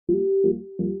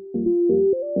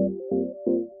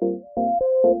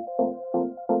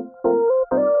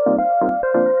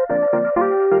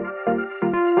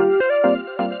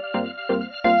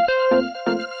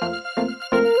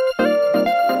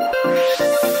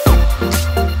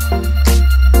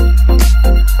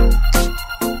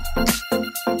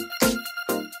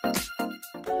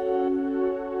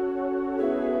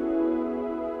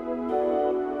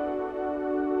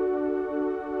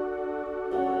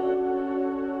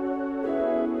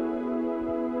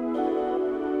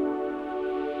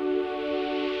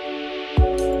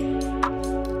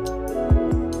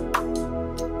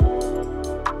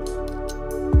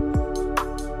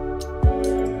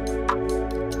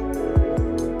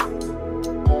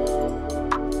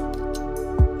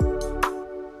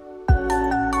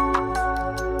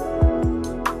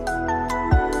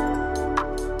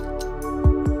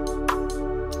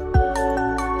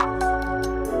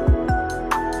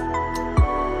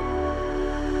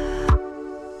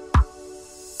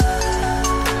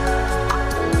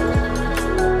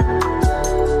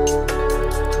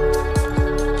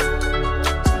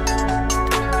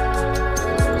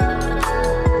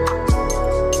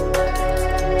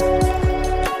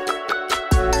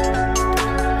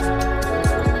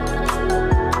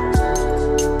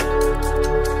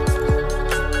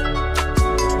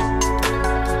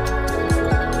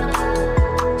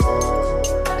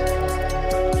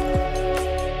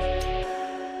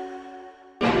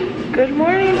Good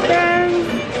morning, friends.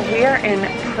 We are in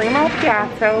Primo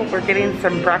Piatto. We're getting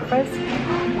some breakfast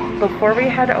before we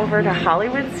head over to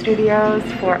Hollywood Studios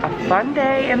for a fun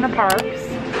day in the parks.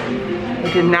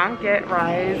 We did not get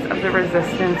Rise of the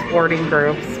Resistance boarding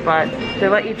groups, but they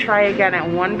let you try again at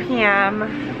 1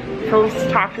 p.m. He'll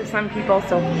talk to some people,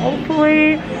 so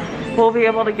hopefully we'll be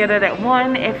able to get it at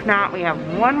 1. If not, we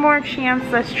have one more chance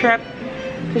this trip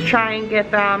to try and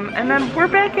get them, and then we're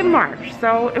back in March,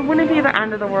 so it wouldn't be the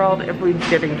end of the world if we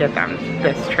didn't get them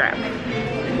this trip.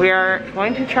 We are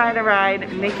going to try to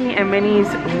ride Mickey and Minnie's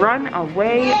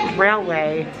Runaway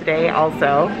Railway today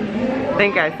also. I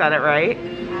think I said it right.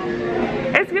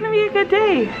 It's gonna be a good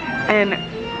day, and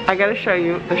I gotta show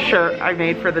you the shirt I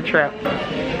made for the trip.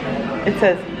 It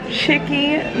says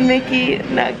Chicky Mickey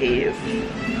Nuggies.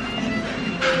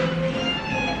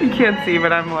 You can't see,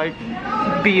 but I'm like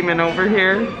beaming over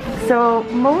here. So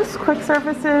most quick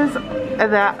services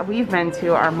that we've been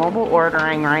to are mobile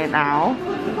ordering right now.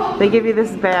 They give you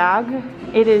this bag.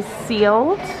 It is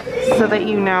sealed so that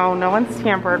you know no one's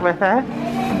tampered with it.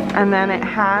 And then it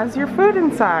has your food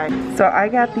inside. So I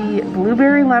got the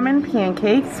blueberry lemon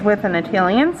pancakes with an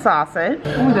Italian sausage.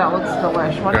 Ooh, that looks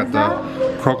delish. What is that? Got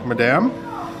the croque madame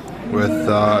with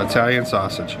Italian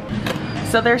sausage.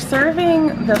 So they're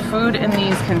serving the food in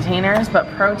these containers, but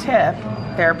pro tip,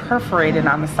 they're perforated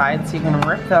on the side so you can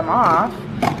rip them off,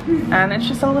 and it's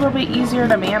just a little bit easier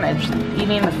to manage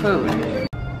eating the food.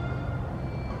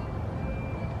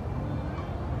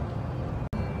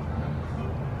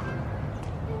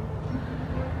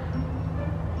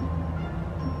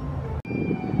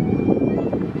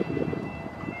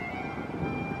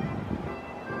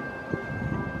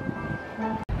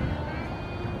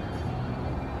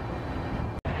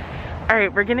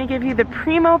 Alright, we're gonna give you the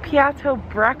Primo Piatto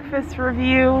breakfast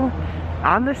review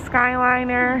on the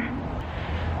Skyliner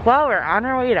while we're on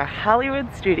our way to Hollywood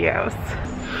Studios.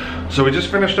 So we just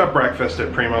finished up breakfast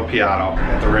at Primo Piatto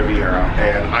at the Riviera,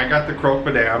 and I got the croque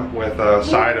madame with a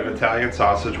side of Italian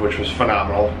sausage, which was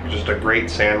phenomenal. Just a great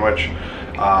sandwich.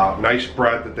 Nice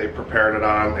bread that they prepared it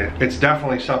on. It's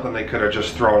definitely something they could have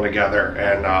just thrown together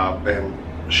and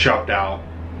shoved out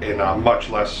in a much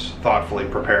less thoughtfully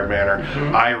prepared manner.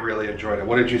 I really enjoyed it.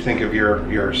 What did you think of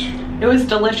yours? It was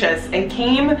delicious. It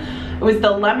was the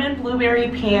lemon blueberry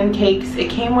pancakes. It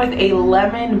came with a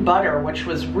lemon butter, which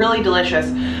was really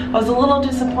delicious. I was a little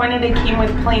disappointed it came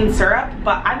with plain syrup,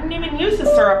 but I didn't even use the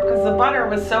syrup because the butter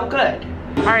was so good.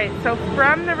 Alright, so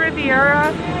from the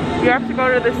Riviera, you have to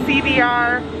go to the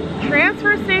CBR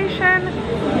transfer station,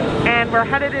 and we're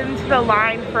headed into the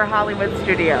line for Hollywood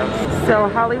Studios. So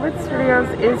Hollywood Studios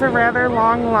is a rather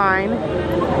long line,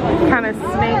 kind of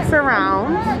snakes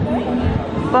around,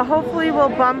 but hopefully we'll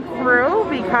bump through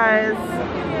because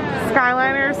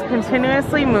Skyliner's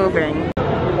continuously moving.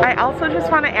 I also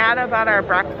just want to add about our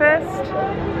breakfast.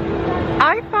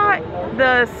 I thought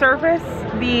the service,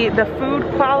 the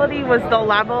food quality was the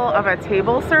level of a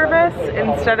table service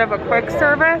instead of a quick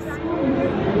service.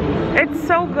 It's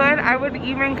so good, I would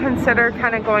even consider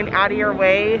kind of going out of your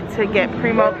way to get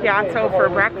Primo Piatto for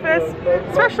breakfast,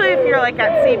 especially if you're like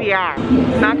at CBR.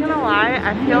 Not gonna lie,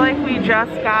 I feel like we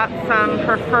just got some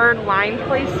preferred line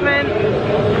placement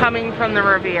coming from the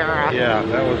Riviera. Yeah,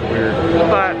 that was weird.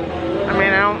 But, I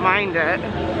mean, I don't mind it.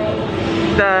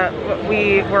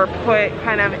 We were put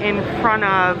kind of in front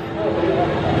of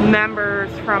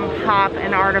members from Pop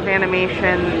and Art of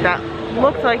Animation that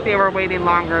looked like they were waiting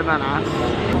longer than us.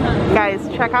 Guys,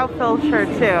 check out Phil's shirt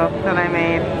too that I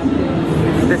made.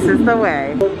 This is the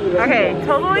way. Okay,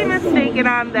 totally mistaken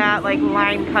on that like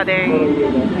line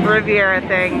cutting Riviera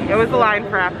thing. It was a line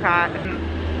for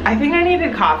Epcot. I think I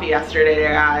needed coffee yesterday,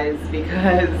 guys,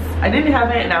 because I didn't have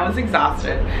it and I was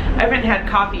exhausted. I haven't had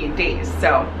coffee in days,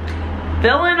 so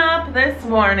filling up this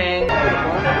morning.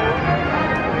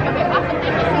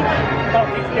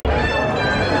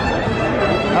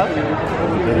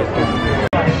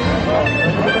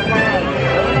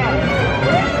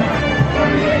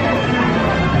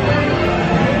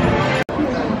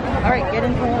 Alright, get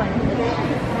into the line.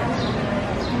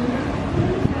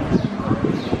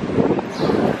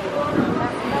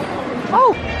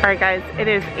 Oh! Alright guys, it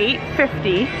is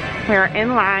 8:50. We're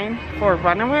in line for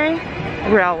Runaway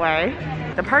Railway.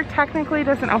 The park technically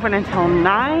doesn't open until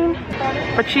 9,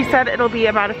 but she said it'll be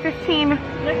about a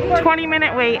 15-20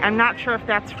 minute wait. I'm not sure if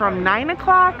that's from 9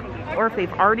 o'clock or if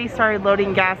they've already started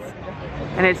loading guests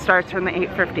and it starts from the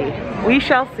 8:50. We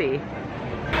shall see.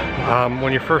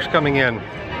 When you're first coming in,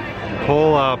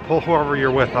 pull whoever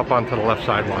you're with up onto the left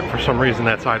sidewalk. For some reason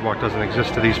that sidewalk doesn't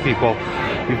exist to these people.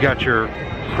 You've got your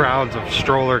crowds of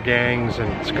stroller gangs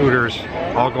and scooters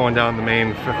all going down the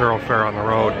main thoroughfare on the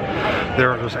road.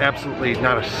 there was absolutely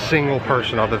not a single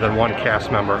person other than one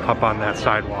cast member up on that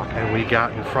sidewalk, and we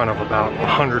got in front of about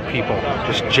 100 people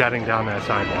just jetting down that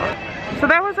sidewalk. So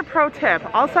that was a pro tip.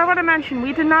 Also, I want to mention,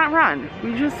 we did not run.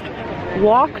 We just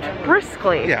walked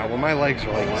briskly. Yeah, well, my legs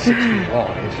are like 6 feet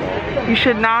long, so. You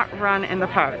should not run in the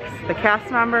parks. The cast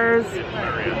members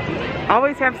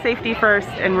always have safety first,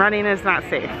 and running is not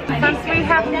safe. Since we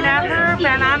have never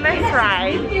been on this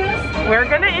ride, we're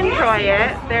gonna enjoy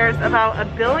it. There's about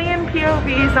 1 billion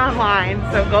POVs online,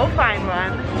 so go find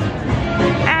one.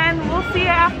 And we'll see you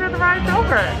after the ride's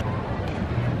over.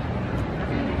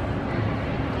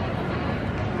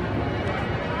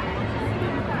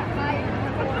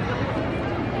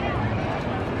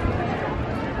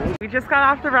 We just got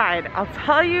off the ride. I'll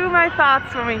tell you my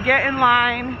thoughts when we get in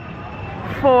line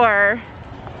for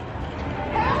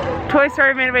Toy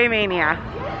Story Midway Mania,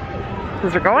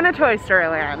 because we're going to Toy Story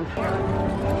Land.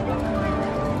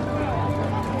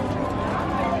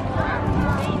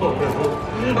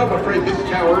 I'm afraid this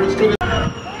tower is gonna...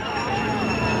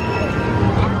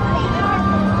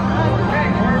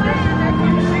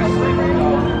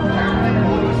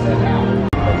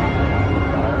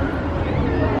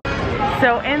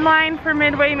 So in line for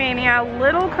Midway Mania,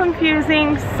 little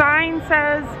confusing. Sign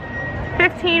says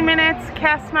 15 minutes,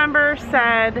 cast member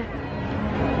said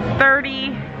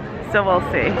 30, so we'll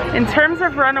see. In terms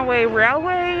of Runaway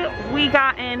Railway, we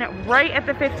got in right at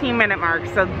the 15-minute mark,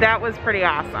 so that was pretty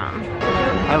awesome.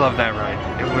 I love that ride.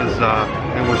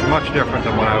 It was much different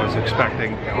than what I was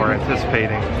expecting or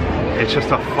anticipating. It's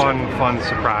just a fun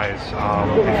surprise.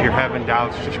 If you're having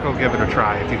doubts, just go give it a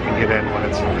try. If you can get in when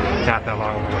it's not that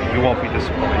long of a wait, you won't be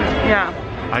disappointed. Yeah.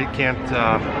 I can't,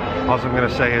 all I'm gonna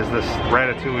say is this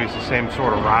Ratatouille is the same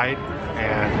sort of ride,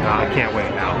 and I can't wait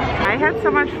now. I had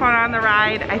so much fun on the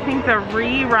ride. I think the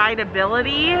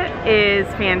re-rideability is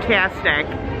fantastic.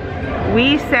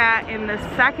 We sat in the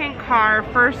second car,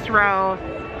 first row,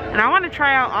 and I want to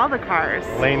try out all the cars.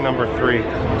 Lane number 3.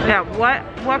 Yeah,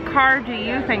 what car do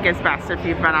you think is best if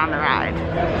you've been on the ride?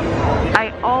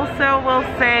 I also will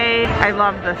say I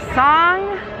love the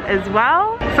song as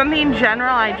well. Something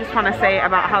general I just want to say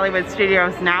about Hollywood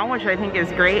Studios now, which I think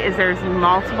is great, is there's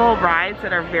multiple rides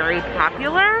that are very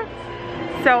popular.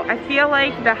 So I feel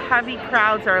like the heavy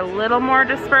crowds are a little more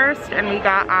dispersed, and we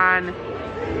got on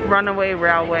Runaway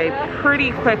Railway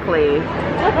pretty quickly,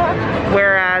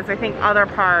 whereas I think other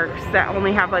parks that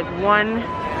only have like one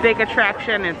big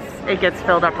attraction, it gets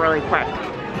filled up really quick.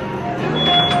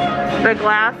 The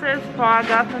glasses fog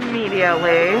up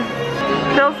immediately.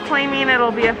 Phil's claiming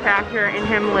it'll be a factor in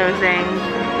him losing.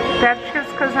 That's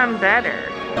just because I'm better.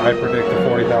 I predict a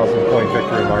 40,000 point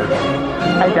victory margin.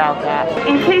 I doubt that.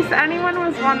 In case anyone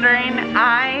was wondering,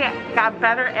 I got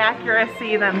better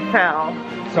accuracy than Phil.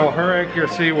 So her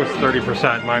accuracy was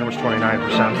 30%, mine was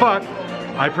 29%, but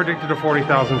I predicted a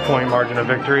 40,000 point margin of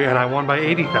victory, and I won by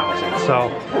 80,000, so.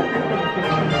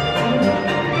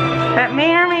 That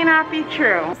may or may not be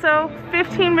true. So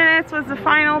 15 minutes was the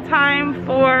final time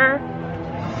for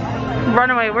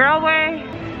Runaway Railway.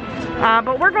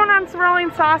 But we're going on some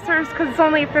rolling saucers because it's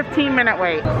only a 15-minute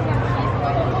wait.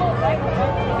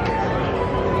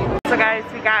 So guys,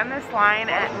 we got in this line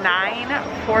at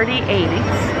 9:48.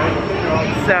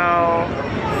 So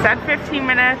said 15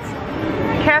 minutes.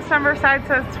 Cast member side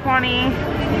says 20.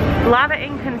 A lot of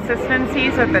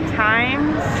inconsistencies with the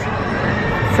times.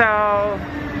 So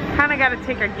kind of got to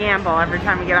take a gamble every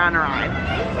time we get on a ride.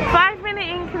 5-minute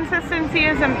inconsistency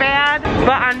isn't bad,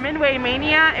 but on Midway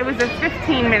Mania, it was a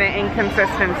 15-minute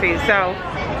inconsistency. So,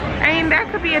 I mean, that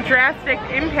could be a drastic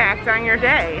impact on your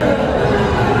day.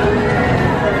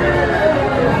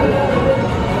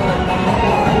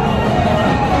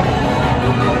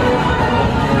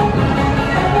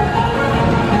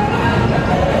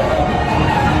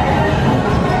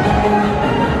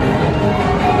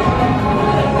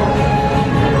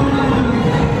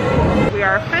 We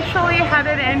are officially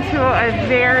headed into a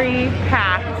very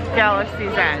packed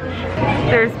Galaxy's Edge.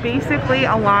 There's basically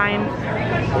a line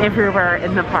everywhere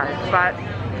in the park, but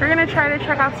we're gonna try to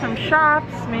check out some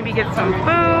shops, maybe get some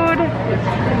food,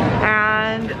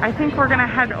 and I think we're gonna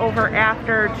head over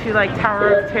after to like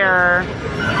Tower of Terror,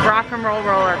 Rock and Roll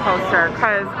roller coaster,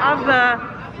 because of the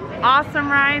awesome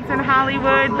rides in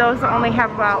Hollywood, those only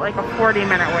have about like a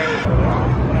 40-minute wait.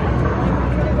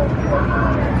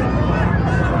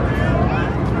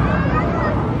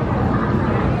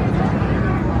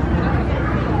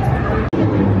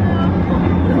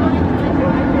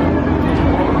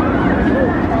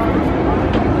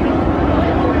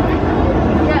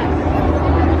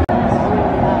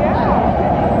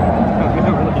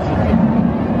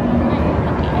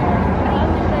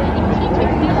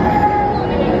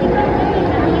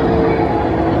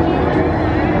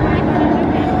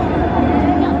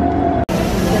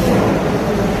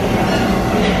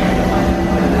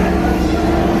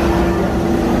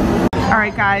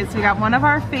 We got one of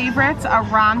our favorites, a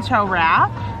Ronto wrap,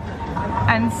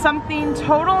 and something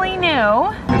totally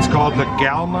new. It's called the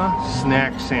Galma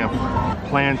Snack Sampler.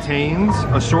 Plantains,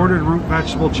 assorted root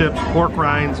vegetable chips, pork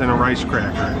rinds, and a rice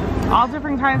cracker. All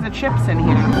different kinds of chips in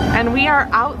here. And we are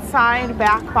outside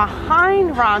back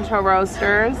behind Ronto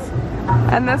Roasters,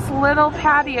 and this little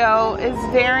patio is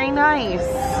very nice.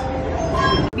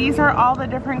 These are all the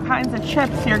different kinds of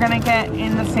chips you're gonna get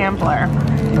in the sampler.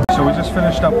 So we just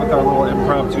finished up with our little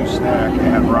impromptu snack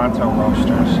at Ronto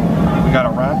Roasters. We got a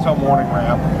Ronto morning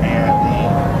wrap and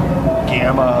the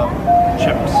Gamma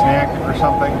chip snack or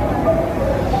something.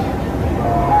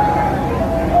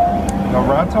 The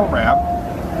Ronto wrap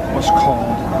was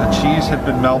cold. The cheese had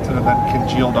been melted and then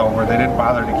congealed over. They didn't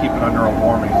bother to keep it under a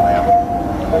warming lamp.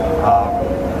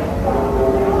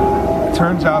 It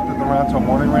turns out that the Ronto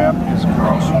morning wrap is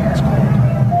gross when it's cold.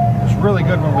 It was really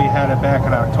good when we had it back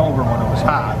in October when it was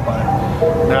hot,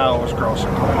 but now it was gross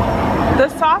and cold. The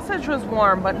sausage was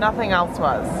warm, but nothing else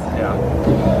was. Yeah.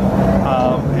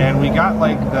 And we got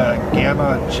like the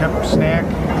Gamma chip snack.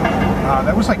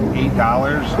 That was like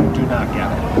 $8. Do not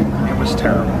get it. It was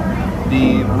terrible.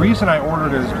 The reason I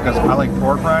ordered it is because I like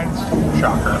pork rinds.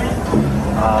 Shocker.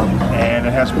 And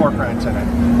it has pork rinds in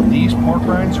it. These pork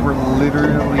rinds were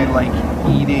literally like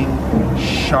eating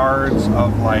shards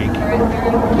of like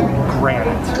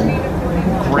granite.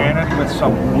 Granite with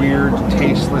some weird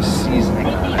tasteless seasoning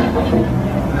on it.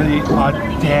 The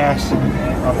audacity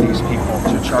of these people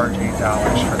to charge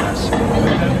 $8 for this.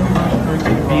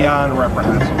 Beyond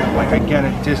reprehensible. Like, I get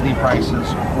it, Disney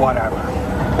prices, whatever.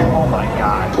 Oh my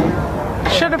God.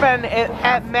 Should have been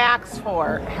at max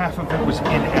for. Half of it was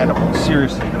inedible,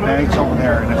 seriously. The bag's over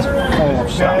there and it's full of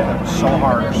stuff that was so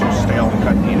hard or so stale we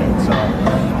couldn't eat it. So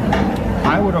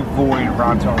I would avoid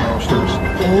Ronto Roasters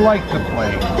like the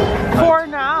plague. For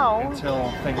now.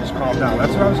 Until things calm down.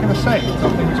 That's what I was going to say.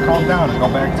 Until things calm down and go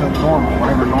back to normal,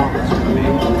 whatever normal is going to be.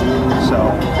 So,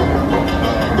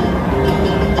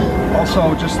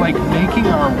 also, just like making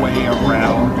our way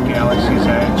around Galaxy's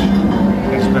Edge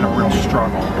has been a real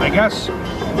struggle. I guess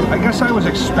I was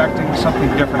expecting something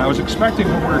different. I was expecting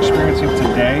what we're experiencing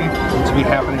today to be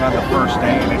happening on the first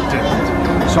day, and it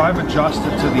didn't. So I've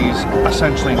adjusted to these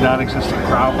essentially non-existent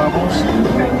crowd levels,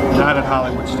 not at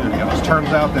Hollywood Studios. Turns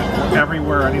out that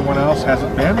everywhere anyone else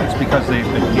hasn't been, it's because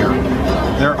they've been here.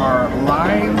 There are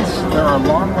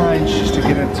long lines just to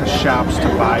get into shops to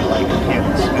buy like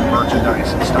pins and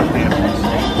merchandise and stuffed animals.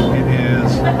 It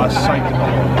is a sight to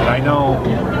behold. And I know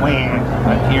when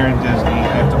I'm here in Disney,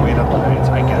 I have to wait on lines.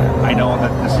 I get it. I know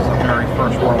that this is a very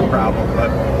first world problem,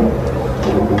 but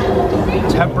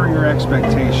temper your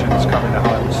expectations coming to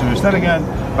Hollywood Studios. Then again,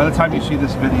 by the time you see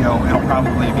this video, it'll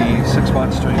probably be 6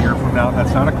 months to a year from now.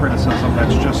 That's not a criticism,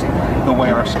 that's just the way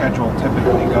our schedule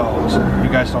typically goes. You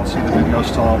guys don't see the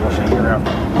videos till almost a year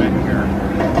after we've been here.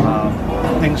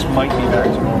 Things might be back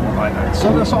to normal by then.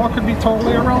 So this all could be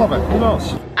totally irrelevant. Who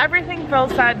knows? Everything Phil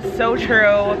said, so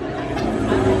true.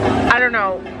 I don't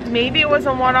know, maybe it was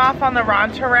a one-off on the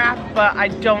Ronto wrap, but I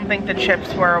don't think the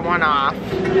chips were a one-off,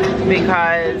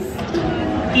 because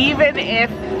even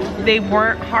if they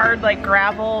weren't hard like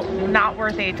gravel, not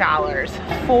worth $8.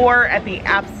 4 at the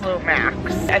absolute max.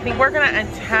 I think we're gonna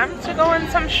attempt to go in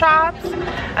some shops,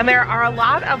 and there are a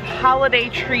lot of holiday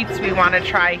treats we want to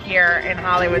try here in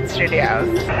Hollywood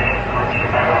Studios.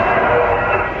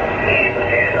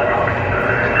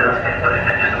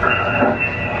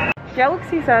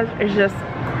 Galaxy's Edge is just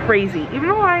crazy. Even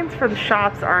the lines for the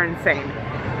shops are insane.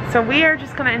 So we are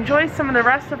just gonna enjoy some of the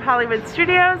rest of Hollywood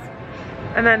Studios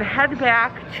and then head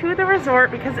back to the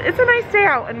resort because it's a nice day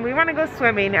out and we wanna go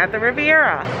swimming at the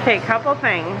Riviera. Okay, couple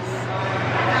things.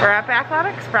 We're at Backlot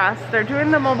Express. They're doing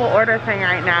the mobile order thing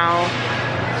right now.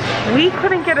 We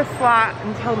couldn't get a slot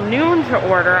until noon to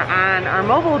order on our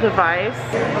mobile device,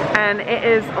 and it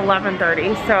is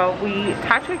 11:30. So we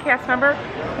talked to a cast member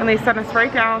and they sent us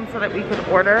right down so that we could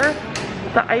order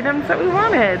the items that we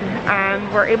wanted,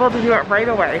 and we're able to do it right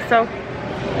away. So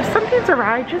if something's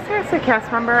awry, just ask the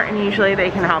cast member and usually they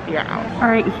can help you out. All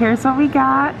right, here's what we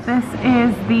got. This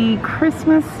is the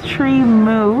Christmas tree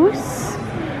mousse.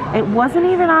 It wasn't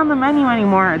even on the menu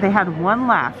anymore. They had one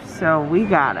left, so we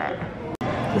got it.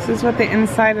 This is what the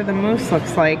inside of the mousse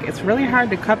looks like. It's really hard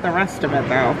to cut the rest of it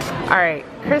though. All right,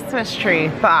 Christmas tree,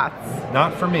 thoughts?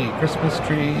 Not for me. Christmas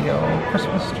tree, oh,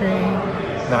 Christmas tree.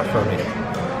 Not for me.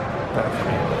 Not for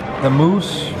me. The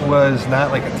mousse was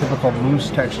not like a typical mousse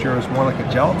texture. It was more like a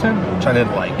gelatin, which I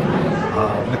didn't like.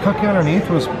 The cookie underneath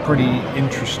was pretty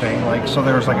interesting. Like, so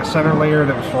there was like a center layer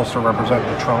that was supposed to represent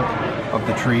the trunk of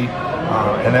the tree.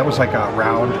 and that was like a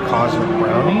round cosmic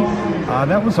brownie.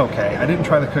 That was okay. I didn't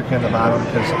try the cookie on the bottom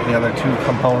because the other two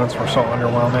components were so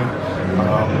underwhelming.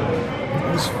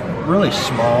 It was really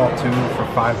small too for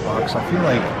 $5. I feel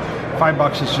like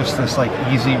 $5 is just this like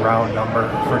easy round number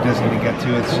for Disney to get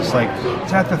to. It's just like,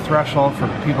 it's at the threshold for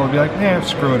people to be like, nah,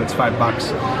 screw it, it's $5.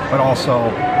 But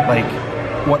also like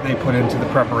what they put into the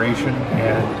preparation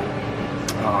and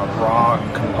raw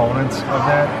components of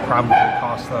that probably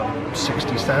cost them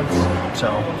 60 cents. So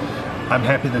I'm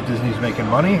happy that Disney's making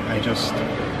money. I just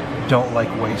don't like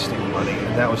wasting money,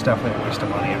 and that was definitely a waste of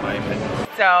money in my opinion.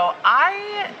 So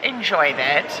I enjoyed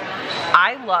it.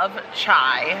 I love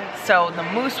chai, so the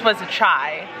mousse was a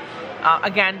chai.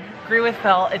 Again, agree with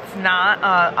Phil, it's not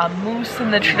a mousse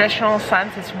in the traditional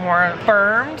sense, it's more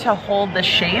firm to hold the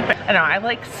shape. I know, I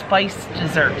like spiced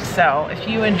desserts, so if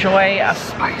you enjoy a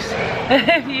spicy,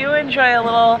 if you enjoy a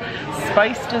little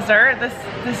spiced dessert,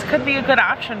 this could be a good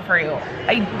option for you.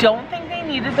 I don't think they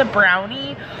needed the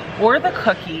brownie or the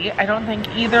cookie. I don't think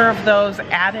either of those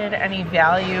added any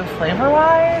value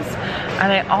flavor-wise.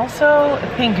 And I also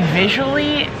think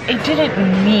visually, it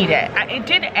didn't need it. It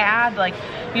did add, like,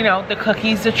 you know, the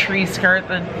cookie's the tree skirt,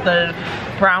 the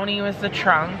brownie was the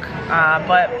trunk,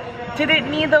 but did it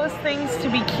need those things to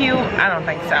be cute? I don't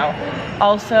think so.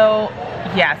 Also,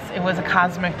 yes, it was a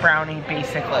cosmic brownie,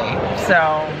 basically.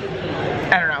 So,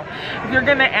 I don't know. If you're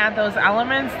gonna add those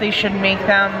elements, they should make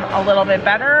them a little bit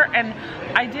better. And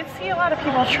I did see a lot of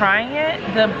people trying it.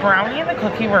 The brownie and the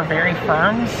cookie were very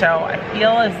firm, so I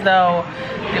feel as though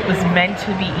it was meant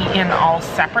to be eaten all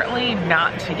separately,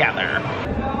 not together.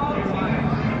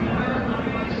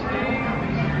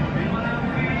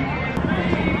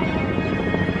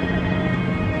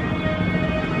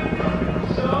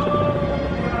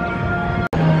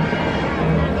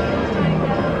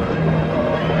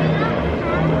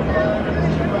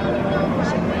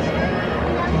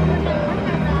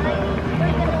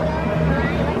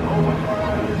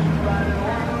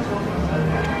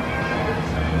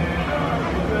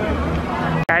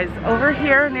 Over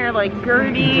here near like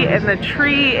Gertie and the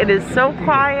tree, it is so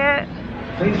quiet.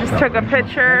 Just took a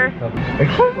picture.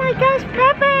 Oh my gosh,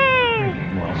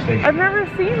 Pepe! I've never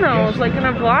seen those like in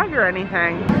a vlog or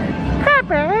anything.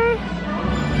 Pepe!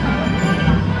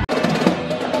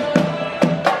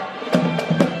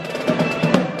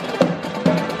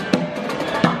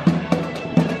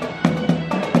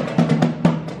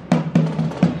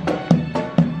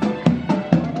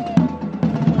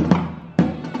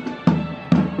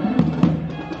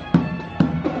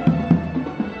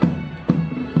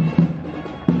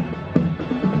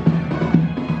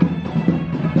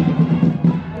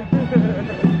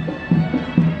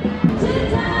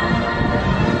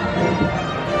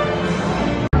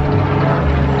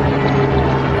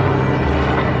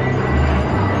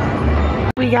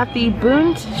 We got the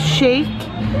Bunt shake.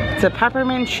 It's a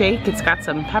peppermint shake. It's got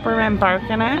some peppermint bark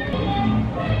in it.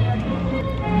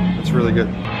 It's really good.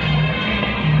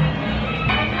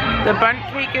 The Bunt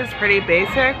cake is pretty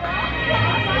basic.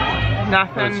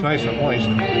 Nothing. But it's nice and moist.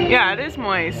 Yeah, it is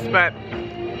moist, but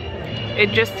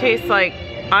it just tastes like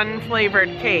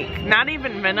unflavored cake. Not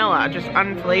even vanilla, just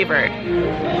unflavored.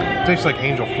 It tastes like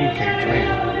angel food cake to me.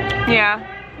 Yeah.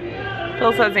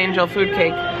 Phil says angel food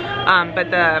cake. But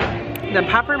the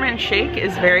peppermint shake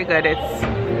is very good. It's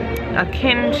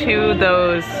akin to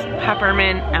those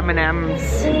peppermint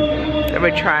M&Ms that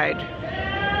we tried.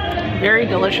 Very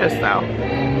delicious though.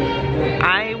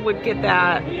 I would get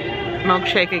that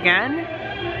milkshake again.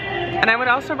 And I would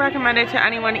also recommend it to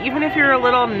anyone, even if you're a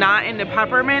little not into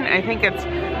peppermint. I think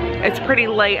it's pretty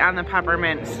light on the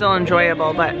peppermint, still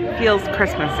enjoyable, but feels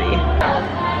Christmassy.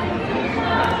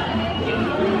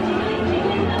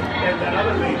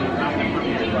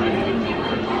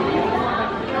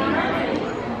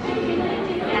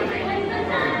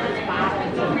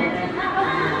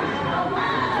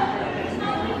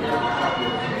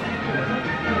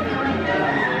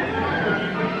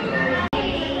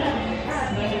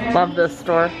 Love this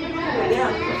store. I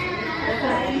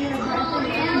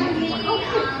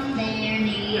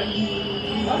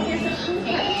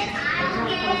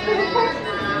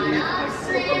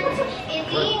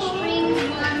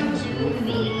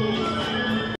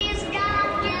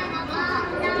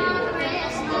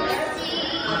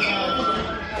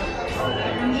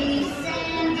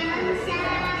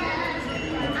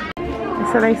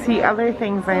said I see other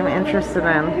things I'm interested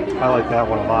in. I like that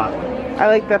one a lot. I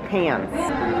like the pants.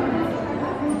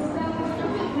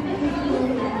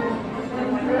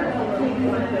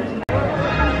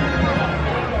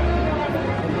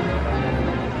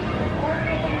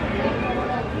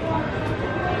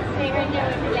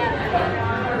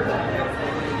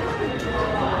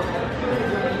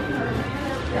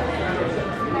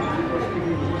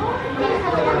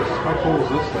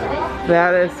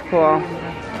 That is cool.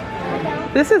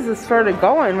 This is just sort of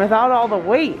going without all the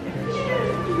weight.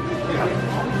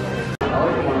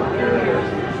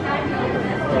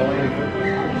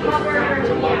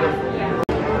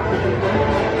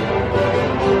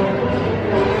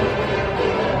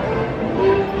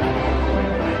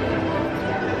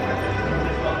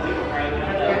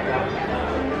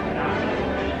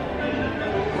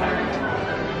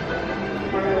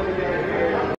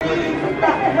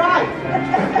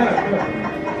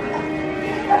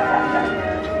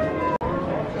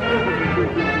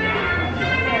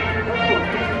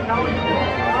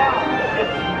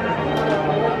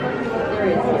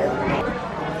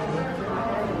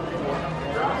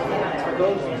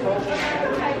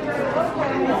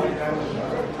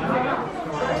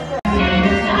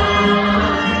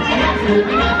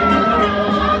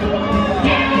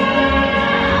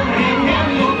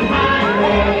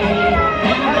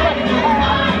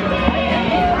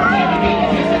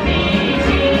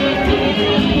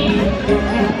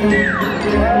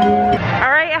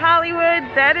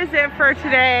 That is it for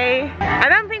today. I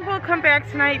don't think we'll come back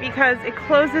tonight because it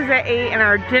closes at 8 and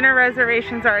our dinner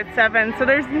reservations are at 7, so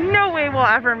there's no way we'll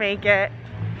ever make it.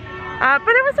 But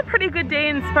it was a pretty good day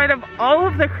in spite of all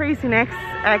of the craziness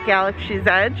at Galaxy's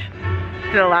Edge.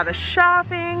 Did a lot of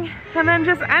shopping and then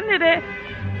just ended it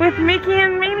with Mickey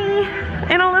and Minnie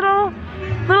in a little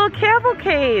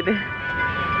cavalcade.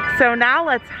 So now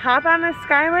let's hop on the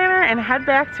Skyliner and head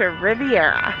back to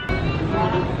Riviera.